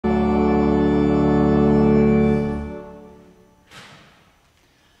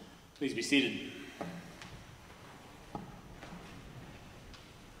Please be seated.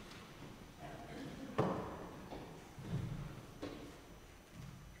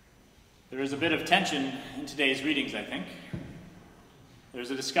 There is a bit of tension in today's readings, I think.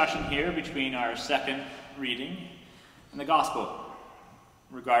 There's a discussion here between our second reading and the Gospel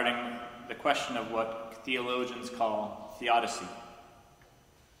regarding the question of what theologians call theodicy.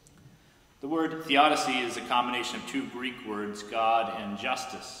 The word theodicy is a combination of two Greek words, God and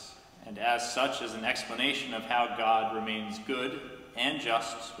justice, and as such is an explanation of how God remains good and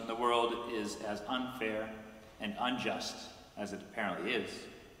just when the world is as unfair and unjust as it apparently is.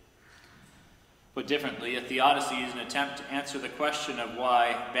 Put differently, a theodicy is an attempt to answer the question of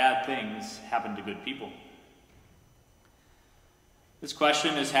why bad things happen to good people. This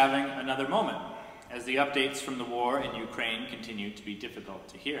question is having another moment as the updates from the war in Ukraine continue to be difficult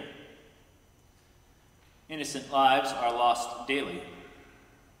to hear. Innocent lives are lost daily.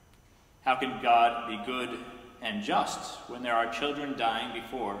 How can God be good and just when there are children dying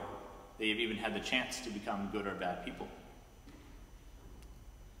before they have even had the chance to become good or bad people?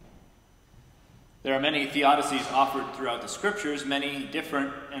 There are many theodicies offered throughout the scriptures, many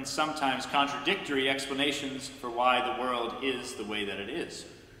different and sometimes contradictory explanations for why the world is the way that it is.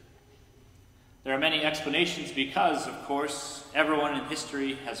 There are many explanations because, of course, everyone in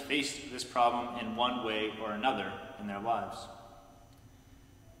history has faced this problem in one way or another in their lives.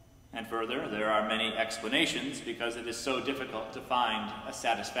 And further, there are many explanations because it is so difficult to find a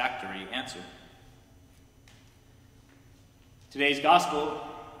satisfactory answer. Today's gospel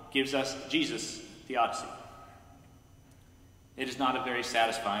gives us Jesus' theodicy. It is not a very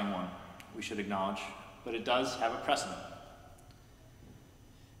satisfying one, we should acknowledge, but it does have a precedent.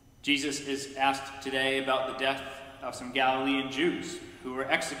 Jesus is asked today about the death of some Galilean Jews who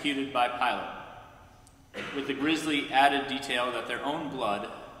were executed by Pilate, with the grisly added detail that their own blood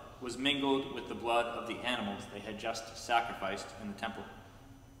was mingled with the blood of the animals they had just sacrificed in the temple.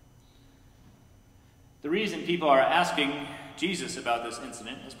 The reason people are asking Jesus about this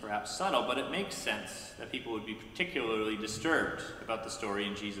incident is perhaps subtle, but it makes sense that people would be particularly disturbed about the story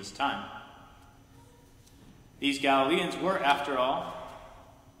in Jesus' time. These Galileans were, after all,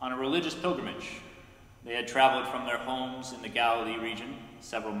 on a religious pilgrimage. They had traveled from their homes in the Galilee region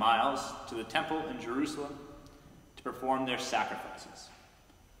several miles to the temple in Jerusalem to perform their sacrifices,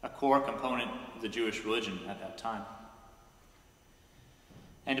 a core component of the Jewish religion at that time.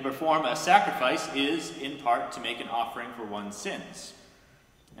 And to perform a sacrifice is, in part, to make an offering for one's sins,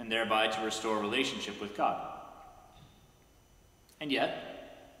 and thereby to restore relationship with God. And yet,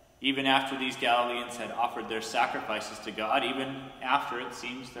 even after these Galileans had offered their sacrifices to God, even after it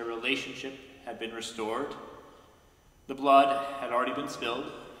seems their relationship had been restored, the blood had already been spilled.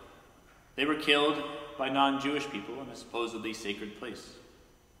 They were killed by non-Jewish people in a supposedly sacred place.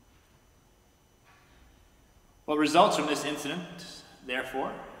 What results from this incident,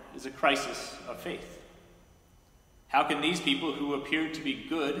 therefore, is a crisis of faith. How can these people who appeared to be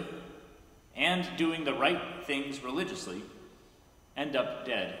good and doing the right things religiously end up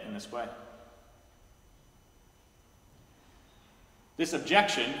dead in this way? This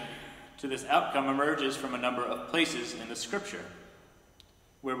objection to this outcome emerges from a number of places in the scripture,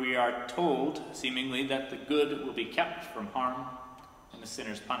 where we are told, seemingly, that the good will be kept from harm and the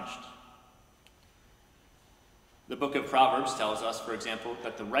sinners punished. The book of Proverbs tells us, for example,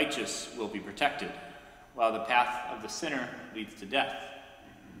 that the righteous will be protected, while the path of the sinner leads to death.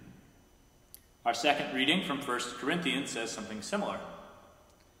 Our second reading from 1 Corinthians says something similar.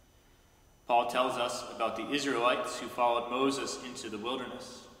 Paul tells us about the Israelites who followed Moses into the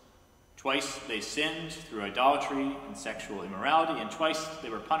wilderness. Twice they sinned through idolatry and sexual immorality, and twice they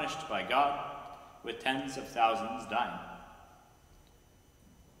were punished by God, with tens of thousands dying.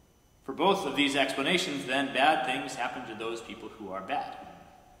 For both of these explanations, then, bad things happen to those people who are bad.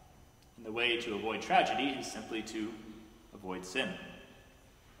 And the way to avoid tragedy is simply to avoid sin.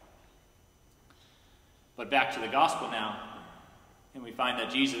 But back to the gospel now, and we find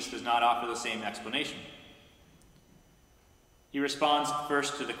that Jesus does not offer the same explanation. He responds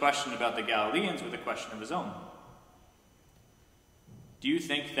first to the question about the Galileans with a question of his own. Do you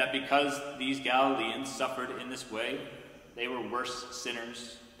think that because these Galileans suffered in this way, they were worse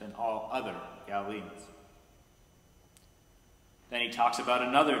sinners than all other Galileans? Then he talks about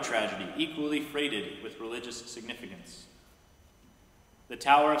another tragedy, equally freighted with religious significance. The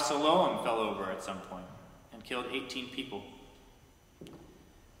Tower of Siloam fell over at some point and killed 18 people.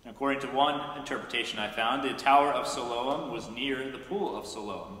 And according to one interpretation I found, the Tower of Siloam was near the Pool of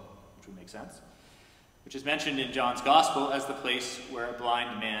Siloam, which would make sense, which is mentioned in John's Gospel as the place where a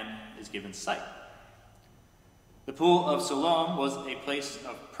blind man is given sight. The The pool of Siloam was a place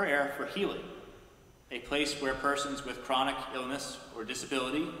of prayer for healing, a place where persons with chronic illness or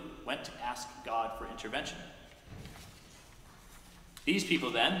disability went to ask God for intervention. These people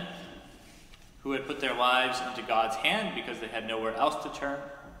then, who had put their lives into God's hand because they had nowhere else to turn,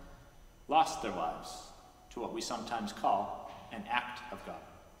 lost their lives to what we sometimes call an act of God.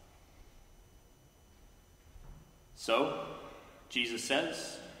 So, Jesus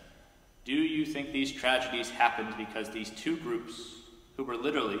says, do you think these tragedies happened because these two groups, who were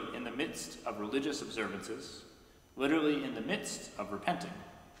literally in the midst of religious observances, literally in the midst of repenting,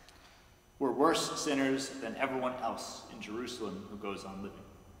 were worse sinners than everyone else in Jerusalem who goes on living?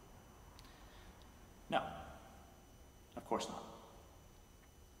 No, of course not.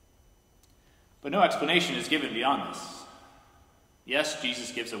 But no explanation is given beyond this. Yes,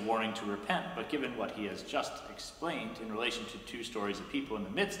 Jesus gives a warning to repent, but given what he has just explained in relation to two stories of people in the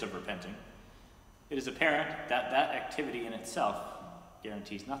midst of repenting, it is apparent that that activity in itself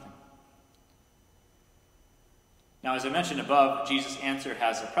guarantees nothing. Now, as I mentioned above, Jesus' answer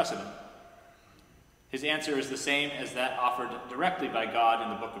has a precedent. His answer is the same as that offered directly by God in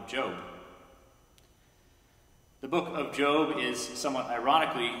the book of Job. The book of Job is somewhat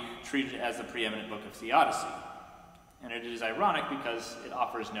ironically treated as the preeminent book of theodicy. And it is ironic because it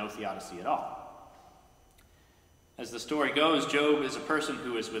offers no theodicy at all. As the story goes, Job is a person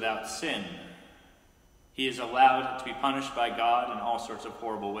who is without sin. He is allowed to be punished by God in all sorts of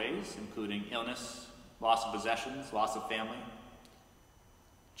horrible ways, including illness, loss of possessions, loss of family.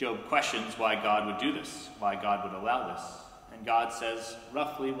 Job questions why God would do this, why God would allow this. And God says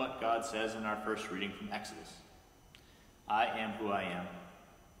roughly what God says in our first reading from Exodus. I am who I am.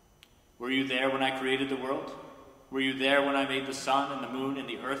 Were you there when I created the world? Were you there when I made the sun and the moon and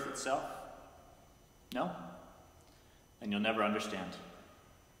the earth itself? No? Then you'll never understand.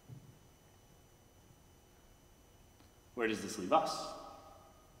 Where does this leave us?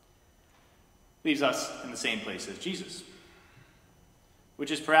 Leaves us in the same place as Jesus, which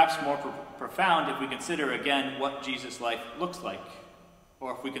is perhaps more profound if we consider again what Jesus' life looks like,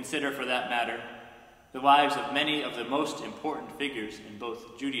 or if we consider, for that matter, the lives of many of the most important figures in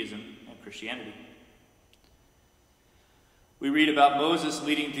both Judaism and Christianity. We read about Moses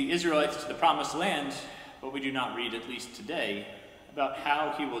leading the Israelites to the promised land, but we do not read, at least today, about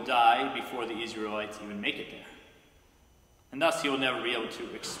how he will die before the Israelites even make it there. And thus he will never be able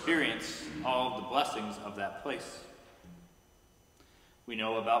to experience all of the blessings of that place. We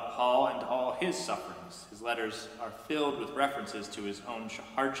know about Paul and all his sufferings. His letters are filled with references to his own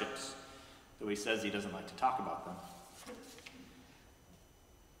hardships, though he says he doesn't like to talk about them.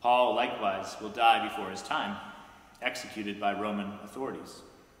 Paul, likewise, will die before his time, executed by Roman authorities.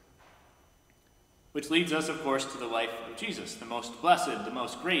 Which leads us, of course, to the life of Jesus, the most blessed, the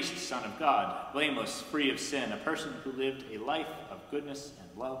most graced Son of God, blameless, free of sin, a person who lived a life of goodness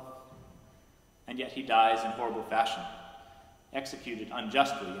and love, and yet he dies in horrible fashion, executed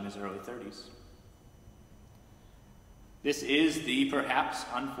unjustly in his early 30s. This is the perhaps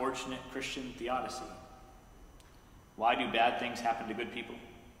unfortunate Christian theodicy. Why do bad things happen to good people?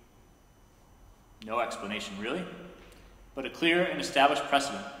 No explanation, really, but a clear and established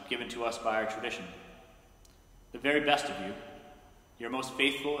precedent given to us by our tradition. The very best of you, your most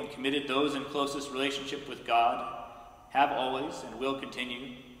faithful and committed, those in closest relationship with God, have always and will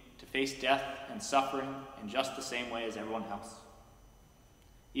continue to face death and suffering in just the same way as everyone else.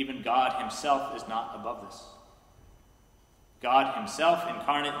 Even God himself is not above this. God himself,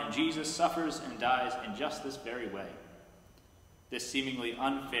 incarnate in Jesus, suffers and dies in just this very way, this seemingly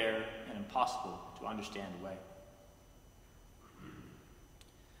unfair and impossible to understand way.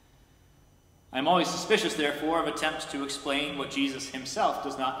 I am always suspicious, therefore, of attempts to explain what Jesus himself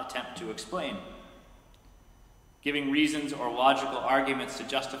does not attempt to explain. Giving reasons or logical arguments to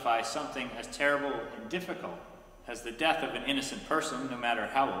justify something as terrible and difficult as the death of an innocent person, no matter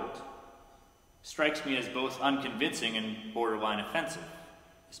how old, strikes me as both unconvincing and borderline offensive,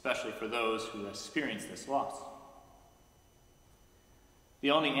 especially for those who experience this loss.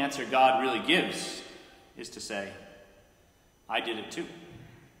 The only answer God really gives is to say, I did it too.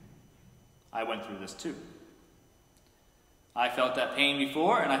 I went through this too. I felt that pain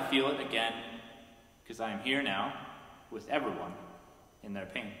before, and I feel it again, because I am here now with everyone in their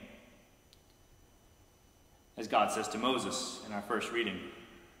pain. As God says to Moses in our first reading,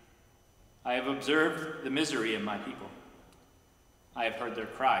 I have observed the misery of my people. I have heard their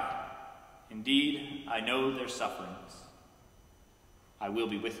cry. Indeed, I know their sufferings. I will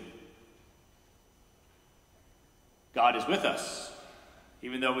be with you. God is with us,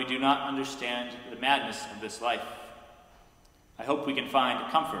 even though we do not understand the madness of this life. I hope we can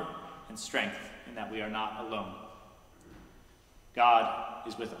find comfort and strength in that we are not alone. God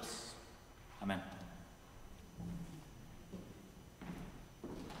is with us. Amen.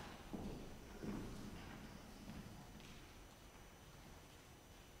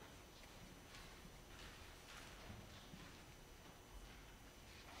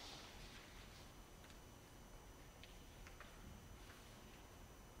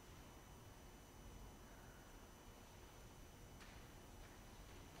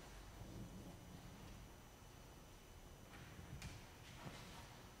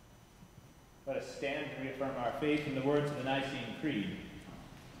 Let us stand to reaffirm our faith in the words of the Nicene Creed.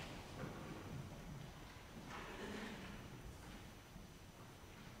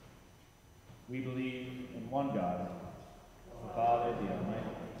 We believe in one God, the Father, the Almighty,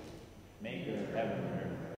 maker of heaven and earth,